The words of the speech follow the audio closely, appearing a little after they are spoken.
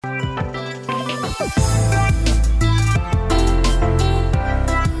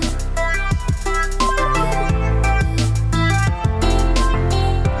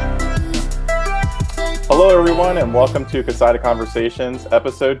Hello, everyone, and welcome to CoSIDA Conversations,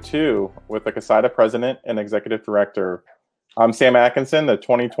 Episode 2, with the CoSIDA President and Executive Director. I'm Sam Atkinson, the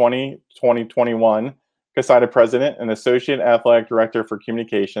 2020-2021 CoSIDA President and Associate Athletic Director for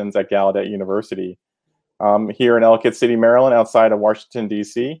Communications at Gallaudet University. I'm here in Ellicott City, Maryland, outside of Washington,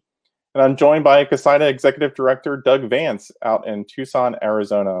 D.C., and I'm joined by CoSIDA Executive Director Doug Vance out in Tucson,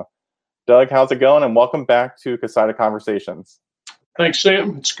 Arizona. Doug, how's it going? And welcome back to CoSIDA Conversations. Thanks,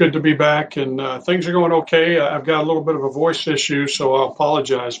 Sam. It's good to be back, and things are going okay. I've got a little bit of a voice issue, so I'll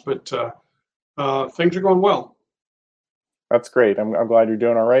apologize, but things are going well. That's great. I'm glad you're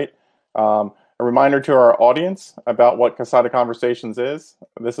doing all right. A reminder to our audience about what CoSIDA Conversations is.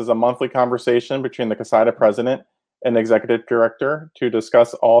 This is a monthly conversation between the CoSIDA President and Executive Director to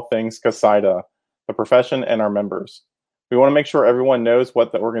discuss all things CoSIDA, the profession, and our members. We want to make sure everyone knows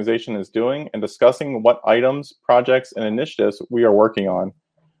what the organization is doing and discussing what items, projects, and initiatives we are working on.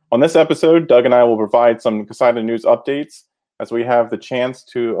 On this episode, Doug and I will provide some CoSIDA news updates as we have the chance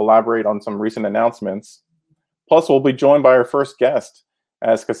to elaborate on some recent announcements. Plus, we'll be joined by our first guest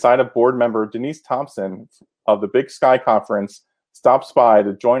as CoSIDA board member Denise Thompson of the Big Sky Conference stops by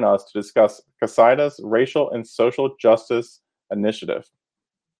to join us to discuss CoSIDA's Racial and Social Justice Initiative.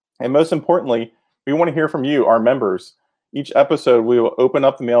 And most importantly, we want to hear from you, our members. Each episode, we will open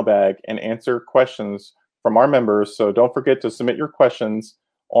up the mailbag and answer questions from our members, so don't forget to submit your questions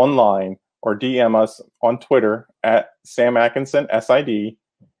online or DM us on Twitter at Sam Atkinson, SID,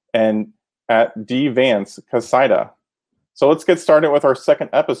 and at DVance, CoSIDA. So let's get started with our second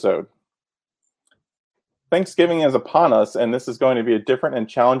episode. Thanksgiving is upon us, and this is going to be a different and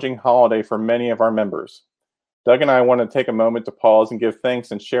challenging holiday for many of our members. Doug and I want to take a moment to pause and give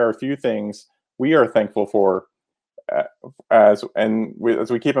thanks and share a few things we are thankful for as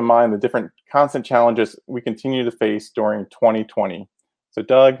we keep in mind the different constant challenges we continue to face during 2020. So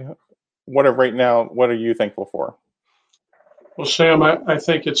Doug, what are you thankful for? Well, Sam, I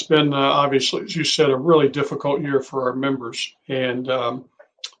think it's been obviously, as you said, a really difficult year for our members, and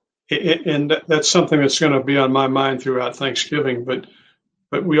that's something that's going to be on my mind throughout Thanksgiving. But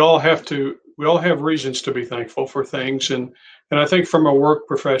we all have reasons to be thankful for things, and I think from a work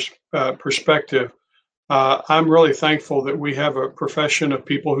perspective, I'm really thankful that we have a profession of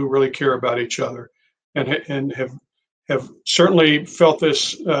people who really care about each other, and have certainly felt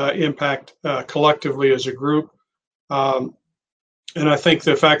this impact collectively as a group. And I think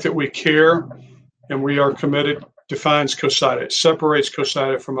the fact that we care and we are committed defines CoSIDA. It separates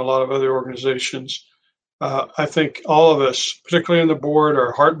CoSIDA from a lot of other organizations. I think all of us, particularly on the board,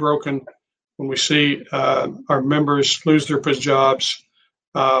 are heartbroken when we see our members lose their jobs.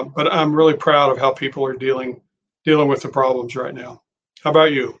 But I'm really proud of how people are dealing with the problems right now. How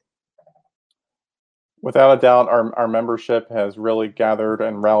about you? Without a doubt, our membership has really gathered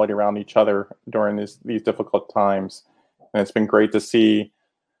and rallied around each other during these difficult times. And it's been great to see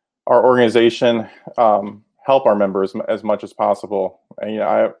our organization help our members as much as possible. And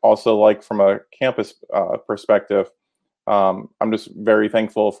I also like from a campus perspective, I'm just very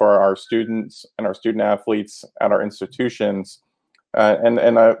thankful for our students and our student athletes at our institutions.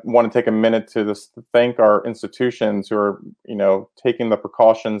 And I want to take a minute to just thank our institutions who are, taking the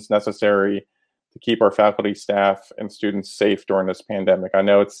precautions necessary to keep our faculty, staff, and students safe during this pandemic. I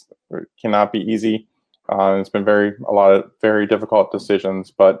know it cannot be easy. It's been a lot of very difficult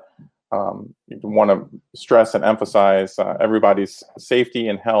decisions, but want to stress and emphasize everybody's safety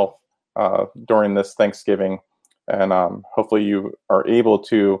and health during this Thanksgiving. And hopefully you are able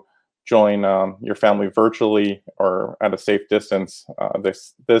to join your family virtually or at a safe distance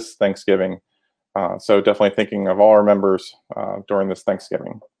this Thanksgiving. So definitely thinking of all our members during this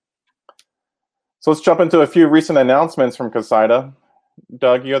Thanksgiving. So let's jump into a few recent announcements from CoSIDA.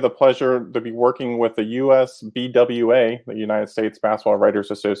 Doug, you have the pleasure to be working with the USBWA, the United States Basketball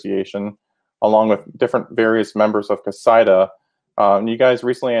Writers Association, along with various members of CoSIDA. You guys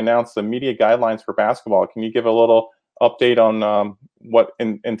recently announced the media guidelines for basketball. Can you give a little update on what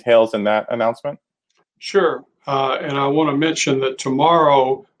entails in that announcement? Sure. And I want to mention that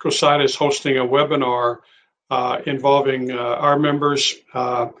tomorrow CoSIDA is hosting a webinar involving our members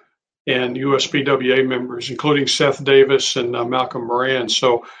and USBWA members, including Seth Davis and Malcolm Moran.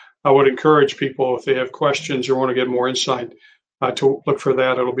 So I would encourage people, if they have questions or want to get more insight, to look for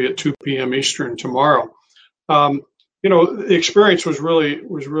that. It'll be at 2 p.m. Eastern tomorrow. The experience was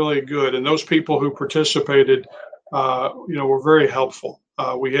really good, and those people who participated, were very helpful.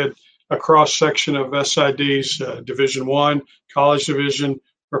 We had a cross section of SIDs, Division I, College Division,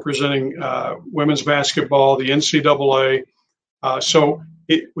 representing women's basketball, the NCAA.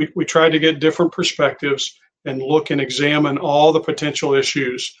 We tried to get different perspectives and look and examine all the potential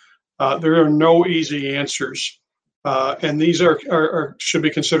issues. There are no easy answers, and these should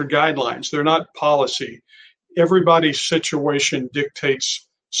be considered guidelines. They're not policy. Everybody's situation dictates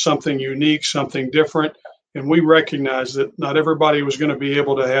something unique, something different, and we recognize that not everybody was going to be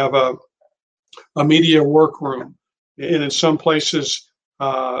able to have a media workroom, and in some places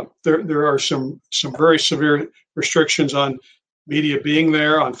there are some very severe restrictions on media being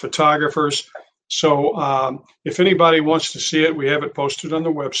there, on photographers. So if anybody wants to see it, we have it posted on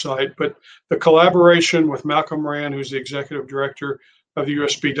the website. But the collaboration with Malcolm Rand, who's the executive director of the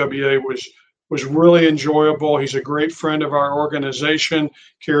USBWA, was really enjoyable. He's a great friend of our organization,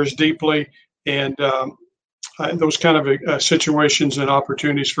 cares deeply, and those kind of situations and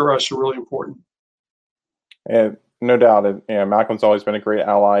opportunities for us are really important. And no doubt, Malcolm's always been a great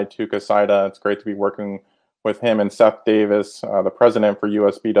ally to CoSIDA. It's great to be working with him and Seth Davis, the president for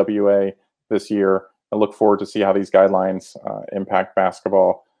USBWA this year. I look forward to see how these guidelines impact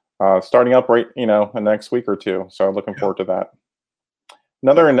basketball starting up right, in the next week or two. So I'm looking forward to that.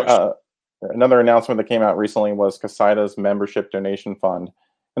 Another announcement that came out recently was CoSIDA's membership donation fund.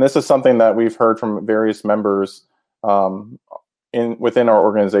 And this is something that we've heard from various members within our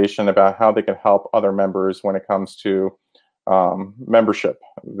organization about how they can help other members when it comes to membership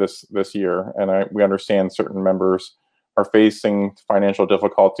this year. And we understand certain members are facing financial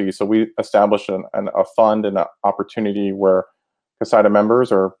difficulties. So we established a fund and an opportunity where CoSIDA members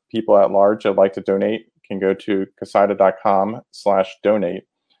or people at large that like to donate can go to CoSIDA.com/donate.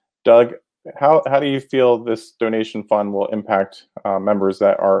 Doug, how do you feel this donation fund will impact members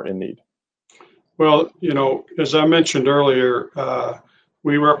that are in need? Well, as I mentioned earlier,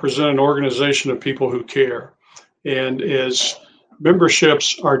 we represent an organization of people who care. And as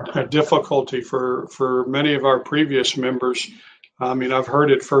memberships are a difficulty for many of our previous members, I mean, I've heard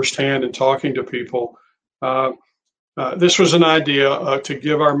it firsthand in talking to people. This was an idea to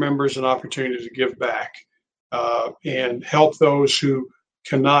give our members an opportunity to give back and help those who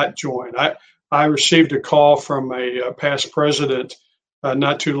cannot join. I received a call from a past president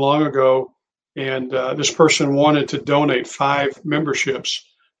not too long ago, and this person wanted to donate 5 memberships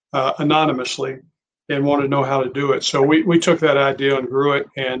anonymously and wanted to know how to do it. So we took that idea and grew it,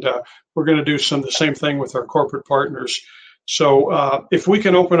 and we're going to do the same thing with our corporate partners. So if we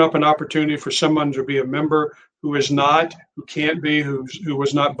can open up an opportunity for someone to be a member who can't be, who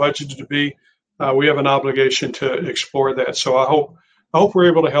was not budgeted to be, we have an obligation to explore that. So I hope we're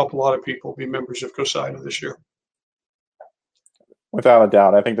able to help a lot of people be members of CoSIDA this year. Without a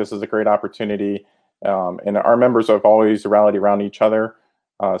doubt, I think this is a great opportunity, and our members have always rallied around each other.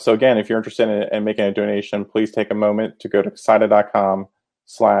 So again, if you're interested in making a donation, please take a moment to go to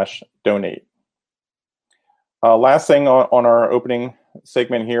CoSIDA.com/donate. Last thing on our opening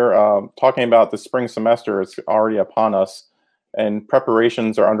segment here, talking about the spring semester is already upon us, and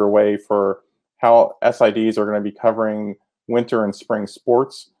preparations are underway for how SIDs are going to be covering winter and spring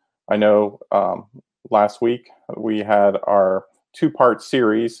sports. I know last week we had our 2-part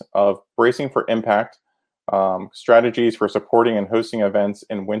series of Bracing for Impact, strategies for supporting and hosting events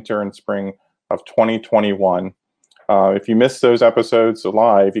in winter and spring of 2021. If you missed those episodes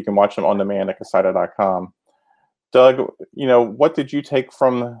live, you can watch them on demand at CoSIDA.com. Doug, what did you take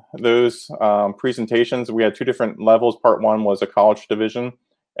from those presentations? We had 2 different levels. Part 1 was a college division,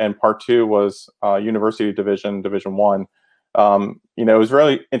 and part 2 was university division, Division 1. It was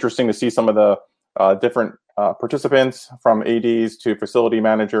really interesting to see some of the different participants, from ADs to facility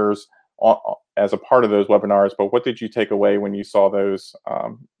managers, as a part of those webinars. But what did you take away when you saw those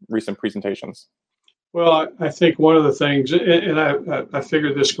recent presentations? Well, I think one of the things, and I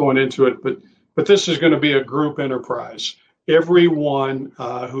figured this going into it, but this is going to be a group enterprise. Everyone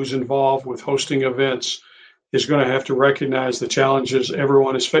who's involved with hosting events is going to have to recognize the challenges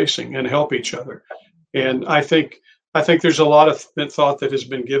everyone is facing and help each other. And I think there's a lot of thought that has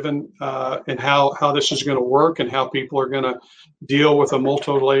been given in how this is going to work and how people are going to deal with a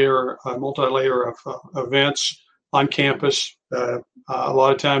multi-layer of events on campus, a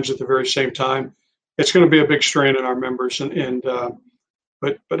lot of times at the very same time. It's going to be a big strain on our members,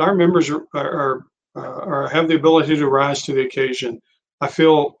 but our members are have the ability to rise to the occasion. I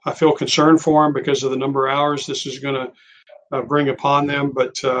feel concerned for them because of the number of hours this is going to bring upon them,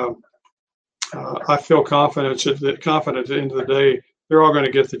 but I feel confident at the end of the day they're all going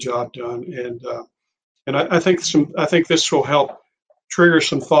to get the job done, and I think this will help trigger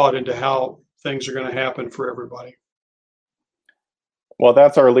some thought into how things are going to happen for everybody. Well,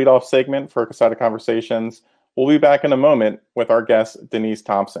 that's our leadoff segment for CoSIDA Conversations. We'll be back in a moment with our guest, Denise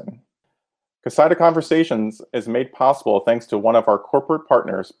Thompson. CoSIDA Conversations is made possible thanks to one of our corporate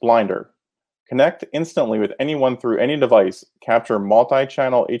partners, Blinder. Connect instantly with anyone through any device, capture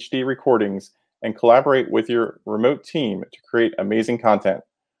multi-channel HD recordings, and collaborate with your remote team to create amazing content.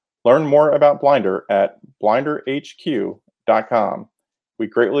 Learn more about Blinder at blinderhq.com. We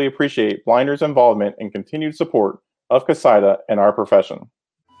greatly appreciate Blinder's involvement and continued support of CoSIDA and our profession.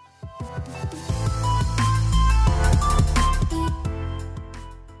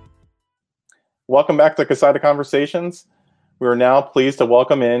 Welcome back to CoSIDA Conversations. We are now pleased to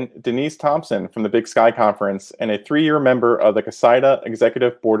welcome in Denise Thompson from the Big Sky Conference and a 3-year member of the CoSIDA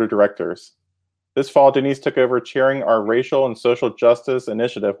Executive Board of Directors. This fall, Denise took over chairing our Racial and Social Justice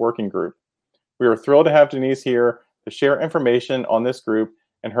Initiative Working Group. We are thrilled to have Denise here to share information on this group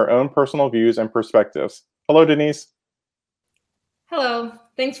and her own personal views and perspectives. Hello, Denise. Hello.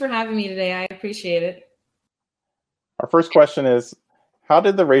 Thanks for having me today. I appreciate it. Our first question is, how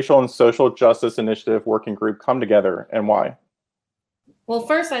did the Racial and Social Justice Initiative Working Group come together and why? Well,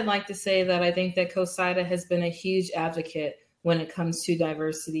 first, I'd like to say that I think that CoSIDA has been a huge advocate when it comes to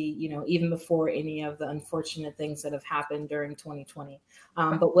diversity, even before any of the unfortunate things that have happened during 2020.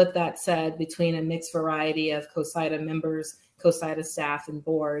 But with that said, between a mixed variety of CoSIDA members, CoSIDA staff, and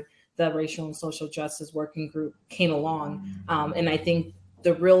board, the Racial and Social Justice Working Group came along. And I think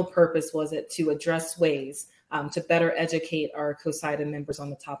the real purpose was to address ways to better educate our CoSIDA members on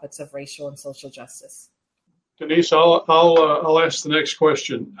the topics of racial and social justice. Denise, I'll ask the next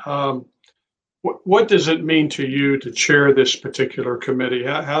question. What does it mean to you to chair this particular committee?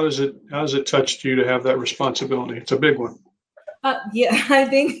 How does it touch you to have that responsibility? It's a big one. Yeah, I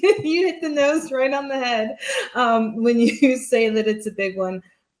think you hit the nose right on the head when you say that it's a big one.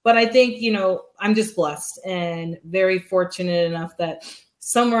 But I think, I'm just blessed and very fortunate enough that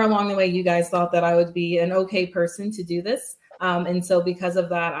somewhere along the way, you guys thought that I would be an okay person to do this. And so because of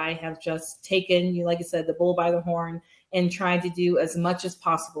that, I have just taken, like I said, the bull by the horn and tried to do as much as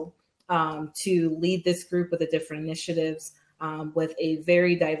possible to lead this group with the different initiatives, with a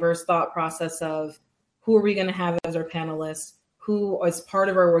very diverse thought process of who are we going to have as our panelists, who is part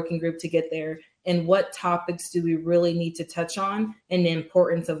of our working group to get there, and what topics do we really need to touch on, and the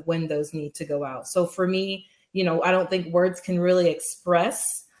importance of when those need to go out. So for me, I don't think words can really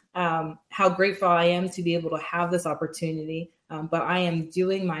express how grateful I am to be able to have this opportunity, but I am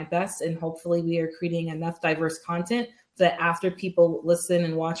doing my best, and hopefully we are creating enough diverse content that after people listen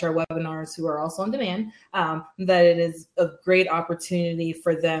and watch our webinars, who are also on demand, that it is a great opportunity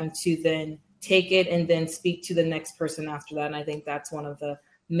for them to then take it and then speak to the next person after that. And I think that's one of the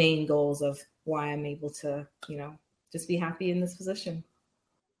main goals of why I'm able to, just be happy in this position.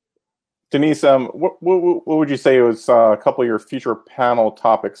 Denise, what would you say was a couple of your future panel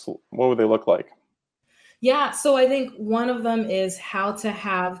topics? What would they look like? Yeah, so I think one of them is how to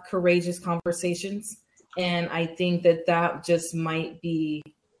have courageous conversations. And I think that just might be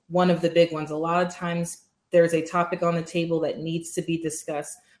one of the big ones. A lot of times there's a topic on the table that needs to be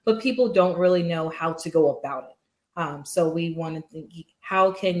discussed, but people don't really know how to go about it. So we want to think,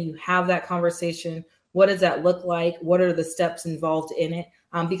 how can you have that conversation? What does that look like? What are the steps involved in it?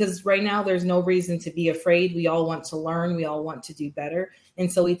 Because right now there's no reason to be afraid. We all want to learn. We all want to do better. And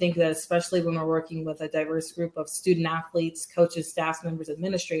so we think that especially when we're working with a diverse group of student athletes, coaches, staff members,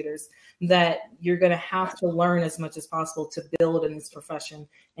 administrators, that you're going to have to learn as much as possible to build in this profession.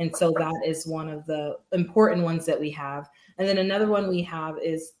 And so that is one of the important ones that we have. And then another one we have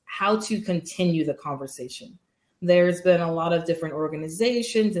is how to continue the conversation. There's been a lot of different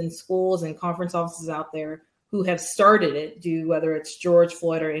organizations and schools and conference offices out there who have started it, whether it's George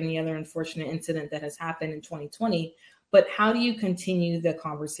Floyd or any other unfortunate incident that has happened in 2020. But how do you continue the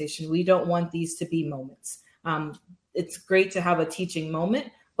conversation? We don't want these to be moments. It's great to have a teaching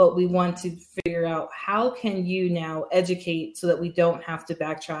moment, but we want to figure out how can you now educate so that we don't have to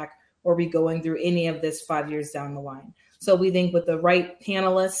backtrack or be going through any of this 5 years down the line. So we think with the right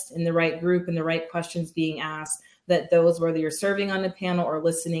panelists in the right group and the right questions being asked, that those, whether you're serving on the panel or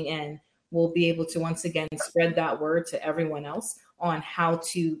listening in, will be able to once again spread that word to everyone else on how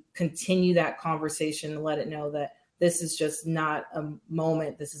to continue that conversation and let it know that this is just not a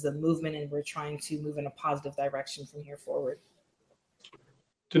moment, this is a movement, and we're trying to move in a positive direction from here forward.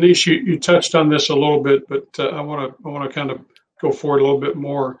 Denise, you touched on this a little bit, but I want to kind of go forward a little bit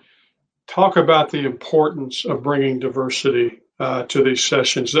more. Talk about the importance of bringing diversity to these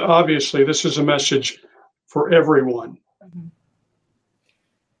sessions. Obviously, this is a message for everyone. Mm-hmm.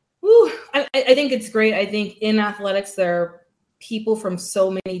 Ooh, I think it's great. I think in athletics, there are people from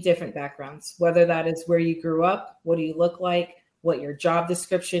so many different backgrounds, whether that is where you grew up, what do you look like, what your job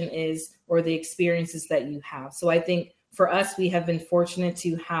description is, or the experiences that you have. So I think for us, we have been fortunate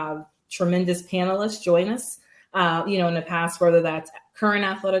to have tremendous panelists join us, in the past, whether that's current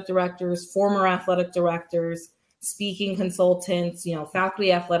athletic directors, former athletic directors, speaking consultants,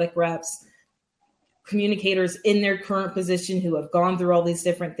 faculty athletic reps, communicators in their current position who have gone through all these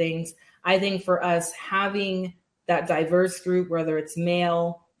different things. I think for us, having that diverse group, whether it's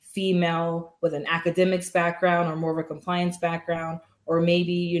male, female, with an academics background or more of a compliance background, or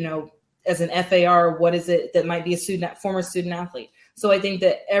maybe, as an FAR, what is it that might be a former student athlete? So I think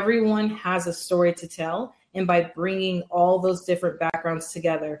that everyone has a story to tell. And by bringing all those different backgrounds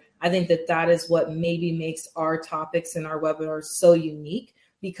together, I think that is what maybe makes our topics and our webinars so unique,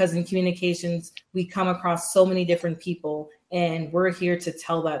 because in communications, we come across so many different people and we're here to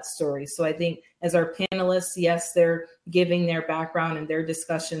tell that story. So I think as our panelists, yes, they're giving their background and their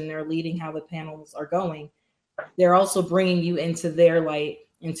discussion, they're leading how the panels are going. They're also bringing you into their light,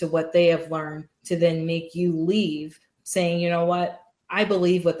 into what they have learned, to then make you leave saying, you know what? I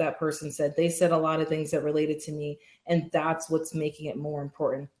believe what that person said. They said a lot of things that related to me, and that's what's making it more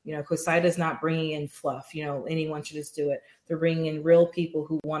important. CoSIDA is not bringing in fluff. Anyone should just do it. They're bringing in real people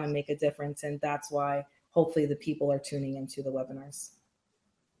who want to make a difference, and that's why hopefully the people are tuning into the webinars.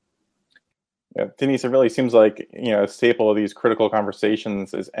 Yeah, Denise, it really seems like a staple of these critical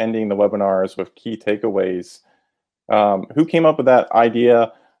conversations is ending the webinars with key takeaways. Who came up with that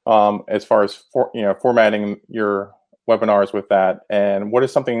idea as far as formatting your webinars with that, and what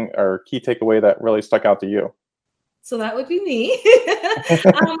is something or key takeaway that really stuck out to you? So that would be me.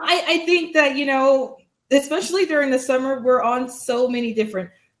 I think that, especially during the summer, we're on so many different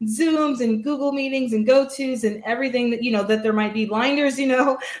Zooms and Google meetings and go-tos and everything that, that there might be blinders,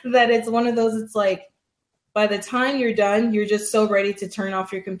 that it's one of those, it's like, by the time you're done, you're just so ready to turn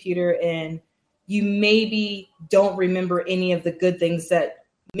off your computer, and you maybe don't remember any of the good things that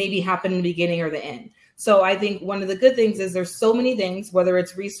maybe happened in the beginning or the end. So I think one of the good things is there's so many things, whether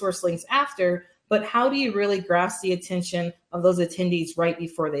it's resource links after, but how do you really grasp the attention of those attendees right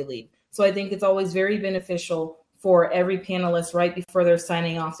before they leave? So I think it's always very beneficial for every panelist right before they're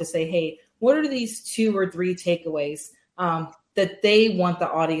signing off to say, hey, what are these 2 or 3 takeaways that they want the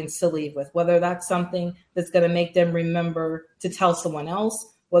audience to leave with? Whether that's something that's going to make them remember to tell someone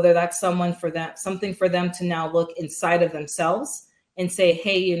else, whether that's something for them to now look inside of themselves and say,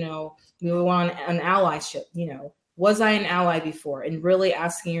 hey, we want an allyship. Was I an ally before? And really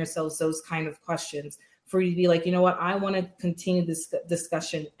asking yourselves those kind of questions for you to be like, you know what, I want to continue this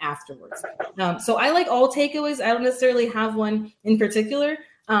discussion afterwards. So I like all takeaways. I don't necessarily have one in particular,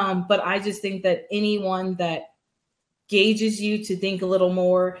 but I just think that anyone that gauges you to think a little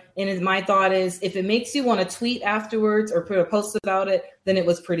more, and my thought is, if it makes you want to tweet afterwards or put a post about it, then it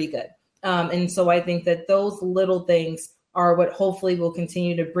was pretty good. And so I think that those little things are what hopefully will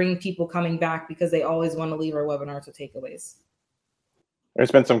continue to bring people coming back, because they always want to leave our webinars with takeaways.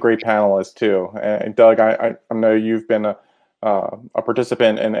 There's been some great panelists too. And Doug, I know you've been a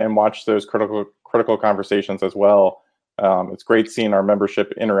participant and watched those critical conversations as well. It's great seeing our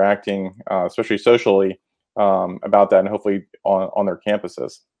membership interacting, especially socially, about that, and hopefully on their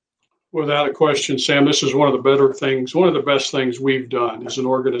campuses. Without a question, Sam, this is one of the best things we've done as an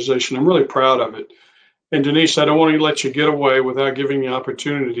organization. I'm really proud of it. And Denise, I don't want to let you get away without giving the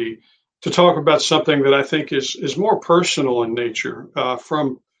opportunity to talk about something that I think is more personal in nature,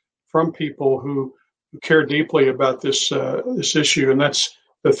 from people who care deeply about this issue, and that's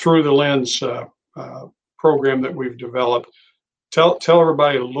the Through the Lens program that we've developed. Tell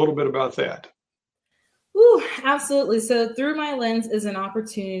everybody a little bit about that. Ooh, absolutely. So Through My Lens is an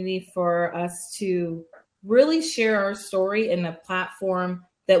opportunity for us to really share our story in a platform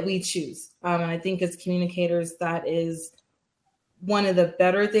that we choose. And I think as communicators, that is one of the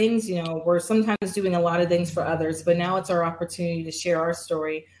better things. We're sometimes doing a lot of things for others, but now it's our opportunity to share our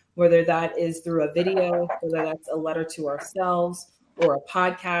story, whether that is through a video, whether that's a letter to ourselves or a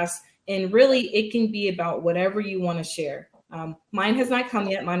podcast. And really, it can be about whatever you want to share. Mine has not come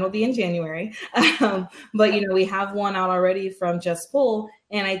yet. Mine will be in January. But, we have one out already from Just Pull.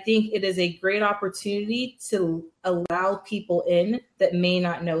 And I think it is a great opportunity to allow people in that may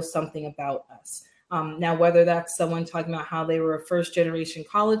not know something about us. Now, whether that's someone talking about how they were a first generation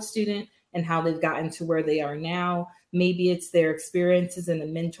college student and how they've gotten to where they are now, maybe it's their experiences and a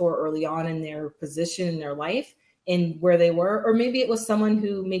mentor early on in their position in their life and where they were, or maybe it was someone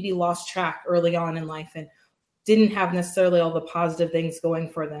who maybe lost track early on in life and didn't have necessarily all the positive things going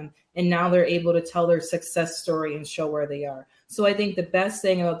for them. And now they're able to tell their success story and show where they are. So I think the best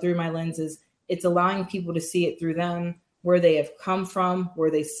thing about Through My Lens is it's allowing people to see it through them, where they have come from,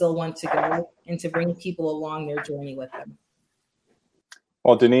 where they still want to go, and to bring people along their journey with them.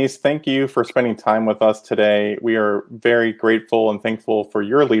 Well, Denise, thank you for spending time with us today. We are very grateful and thankful for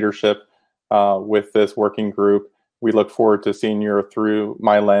your leadership with this working group. We look forward to seeing you through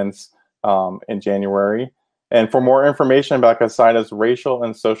My Lens in January. And for more information about CoSIDA's Racial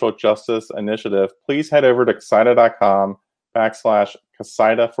and Social Justice Initiative, please head over to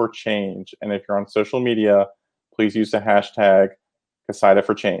CoSIDA.com/CoSIDA for Change. And if you're on social media, please use the hashtag CoSIDA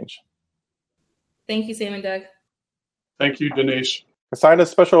for Change. Thank you, Sam and Doug. Thank you, Denise. CoSIDA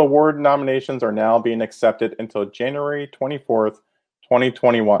special award nominations are now being accepted until January 24th,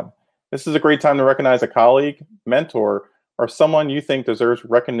 2021. This is a great time to recognize a colleague, mentor, or someone you think deserves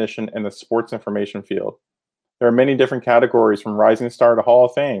recognition in the sports information field. There are many different categories from Rising Star to Hall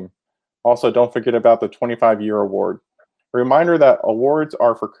of Fame. Also, don't forget about the 25-year award. A reminder that awards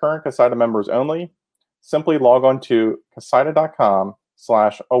are for current CoSIDA members only. Simply log on to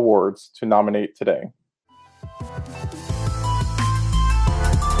CoSIDA.com/awards to nominate today.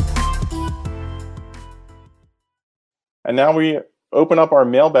 And now we open up our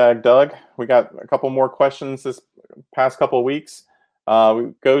mailbag, Doug. We got a couple more questions this past couple of weeks.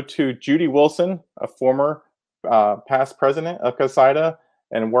 We go to Judy Wilson, a former past president of CoSIDA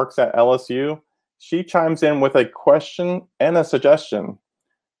and works at LSU. She chimes in with a question and a suggestion.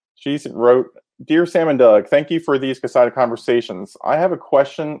 She wrote, "Dear Sam and Doug, thank you for these CoSIDA conversations. I have a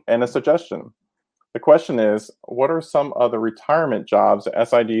question and a suggestion. The question is, what are some of the retirement jobs that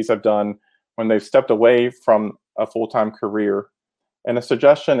SIDs have done when they've stepped away from a full-time career? And a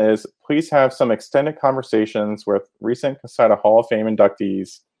suggestion is, please have some extended conversations with recent CoSIDA Hall of Fame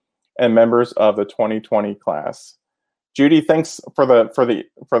inductees and members of the 2020 class." Judy, thanks for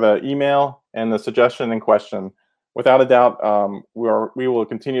the email and the suggestion and question. Without a doubt, we will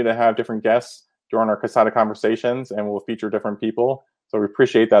continue to have different guests during our CoSIDA conversations, and we'll feature different people. So we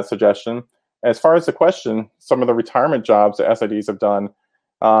appreciate that suggestion. As far as the question, some of the retirement jobs that SIDs have done,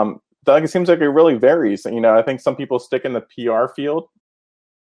 Doug, it seems like it really varies. You know, I think some people stick in the PR field.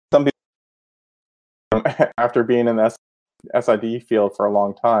 Some people, after being in the SID field for a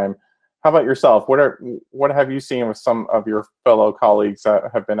long time. How about yourself? What have you seen with some of your fellow colleagues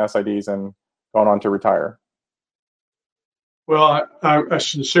that have been SIDs and gone on to retire? Well, I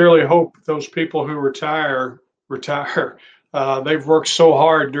sincerely hope those people who retire. They've worked so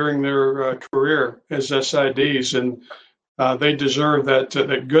hard during their career as SIDs, and they deserve that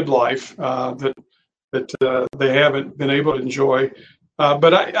good life that they haven't been able to enjoy.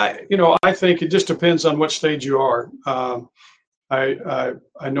 But I think it just depends on what stage you are. I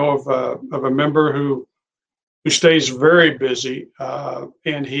know of a member who stays very busy,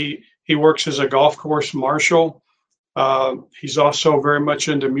 and he works as a golf course marshal. He's also very much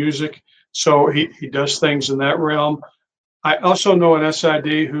into music, so he does things in that realm. I also know an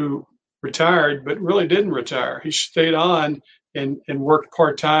SID who retired, but really didn't retire. He stayed on and worked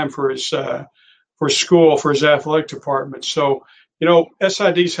part-time for his school, for his athletic department. So,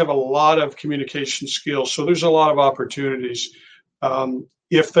 SIDs have a lot of communication skills. So there's a lot of opportunities.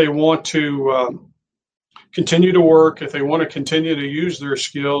 If they want to continue to work, if they want to continue to use their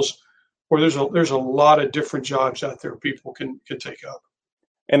skills, or there's a lot of different jobs out there people can take up.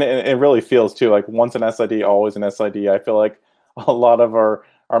 And it really feels too like once an SID, always an SID. I feel like a lot of our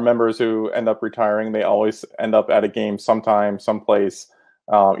members who end up retiring, they always end up at a game sometime, someplace,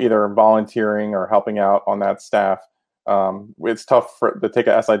 either volunteering or helping out on that staff. It's tough to take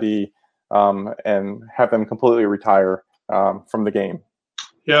a SID and have them completely retire from the game.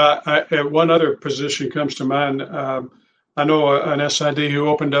 Yeah, one other position comes to mind. I know an SID who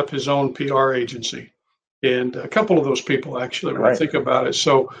opened up his own PR agency, and a couple of those people actually, when I think about it.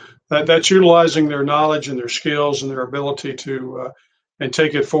 So that's utilizing their knowledge and their skills and their ability to and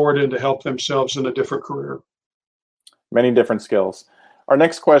take it forward and to help themselves in a different career. Many different skills. Our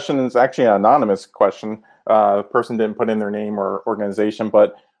next question is actually an anonymous question. The person didn't put in their name or organization,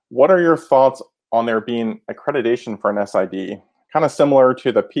 but what are your thoughts on there being accreditation for an SID? Kind of similar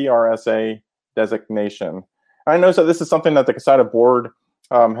to the PRSA designation. I know that this is something that the CoSIDA board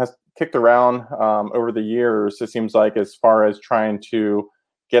has kicked around over the years, it seems like, as far as trying to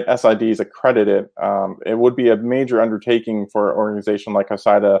get SIDs accredited. It would be a major undertaking for an organization like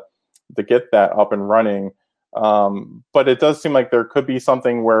CoSIDA to get that up and running. But it does seem like there could be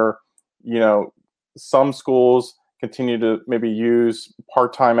something where, some schools continue to maybe use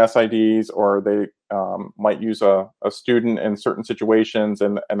part-time SIDs, or they might use a student in certain situations,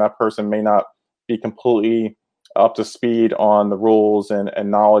 and that person may not be completely up to speed on the rules and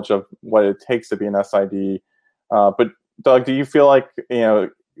knowledge of what it takes to be an SID. But Doug, do you feel like,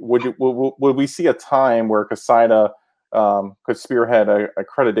 would we see a time where CoSIDA could spearhead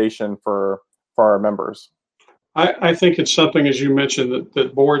accreditation for our members? I think it's something, as you mentioned,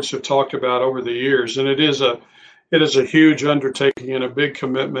 that boards have talked about over the years, and it is a huge undertaking and a big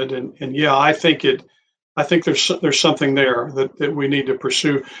commitment. And yeah, I think there's something there that we need to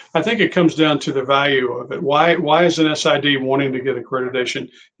pursue. I think it comes down to the value of it. Why is an SID wanting to get accreditation?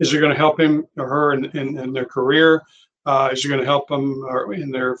 Is it going to help him or her in their career? Is it going to help them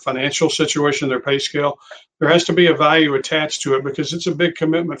in their financial situation, their pay scale? There has to be a value attached to it because it's a big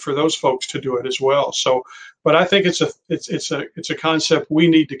commitment for those folks to do it as well. So, but I think it's a concept we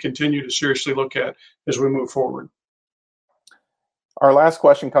need to continue to seriously look at as we move forward. Our last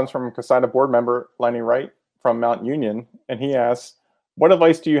question comes from CoSIDA board member Lenny Wright from Mount Union, and he asks, what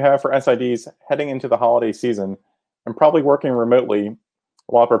advice do you have for SIDs heading into the holiday season and probably working remotely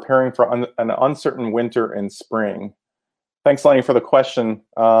while preparing for an uncertain winter and spring? Thanks, Lenny, for the question.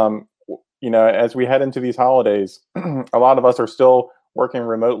 As we head into these holidays, a lot of us are still working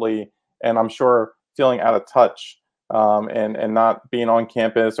remotely, and I'm sure feeling out of touch and not being on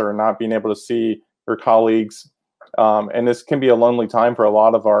campus or not being able to see your colleagues. And this can be a lonely time for a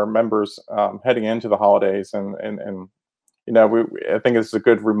lot of our members heading into the holidays. And I think it's a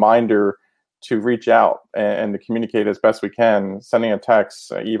good reminder to reach out and to communicate as best we can, sending a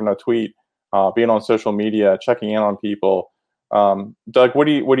text, even a tweet, being on social media, checking in on people. Doug, what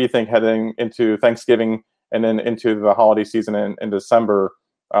do you think heading into Thanksgiving and then into the holiday season in December?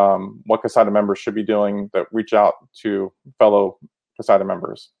 What CoSIDA members should be doing that reach out to fellow CoSIDA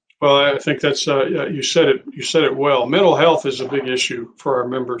members? Well, I think that's you said it. You said it well. Mental health is a big issue for our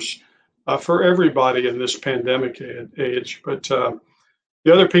members, for everybody in this pandemic age. But the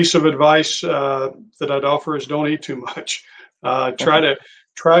other piece of advice that I'd offer is don't eat too much. Try to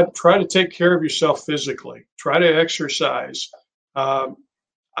take care of yourself physically. Try to exercise. I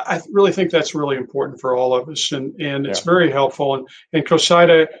really think that's really important for all of us, and it's very helpful. And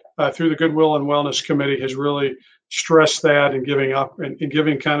CoSIDA, through the Goodwill and Wellness Committee, has really stressed that and giving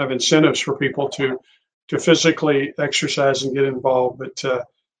kind of incentives for people to physically exercise and get involved. But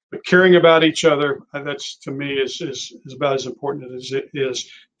caring about each other, that's to me is about as important as it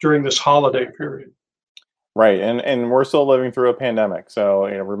is during this holiday period. Right, and we're still living through a pandemic, so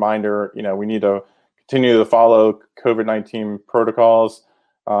reminder, we need to continue to follow COVID-19 protocols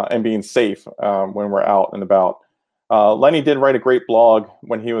and being safe when we're out and about. Lenny did write a great blog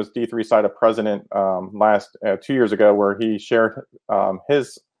when he was D3 CIDA president 2 years ago, where he shared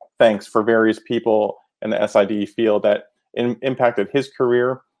his thanks for various people in the SID field that impacted his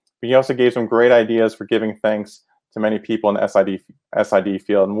career. But he also gave some great ideas for giving thanks to many people in the SID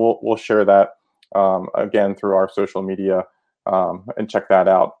field, and we'll share that again through our social media and check that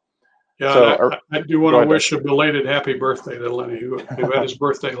out. Yeah, so, I do want to wish a belated happy birthday to Lenny, who had his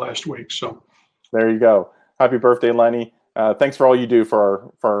birthday last week. So there you go. Happy birthday, Lenny. Thanks for all you do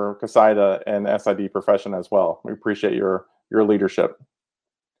for CoSIDA and SID profession as well. We appreciate your leadership.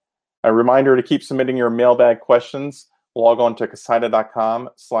 A reminder to keep submitting your mailbag questions. Log on to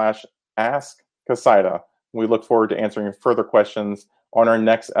CoSIDA.com/askCoSIDA. We look forward to answering further questions on our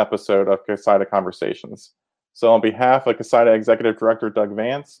next episode of CoSIDA Conversations. So on behalf of CoSIDA Executive Director Doug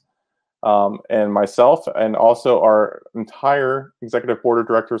Vance and myself, and also our entire Executive Board of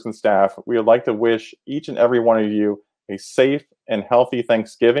Directors and staff, we would like to wish each and every one of you a safe and healthy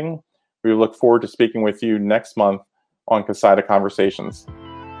Thanksgiving. We look forward to speaking with you next month on CoSIDA Conversations.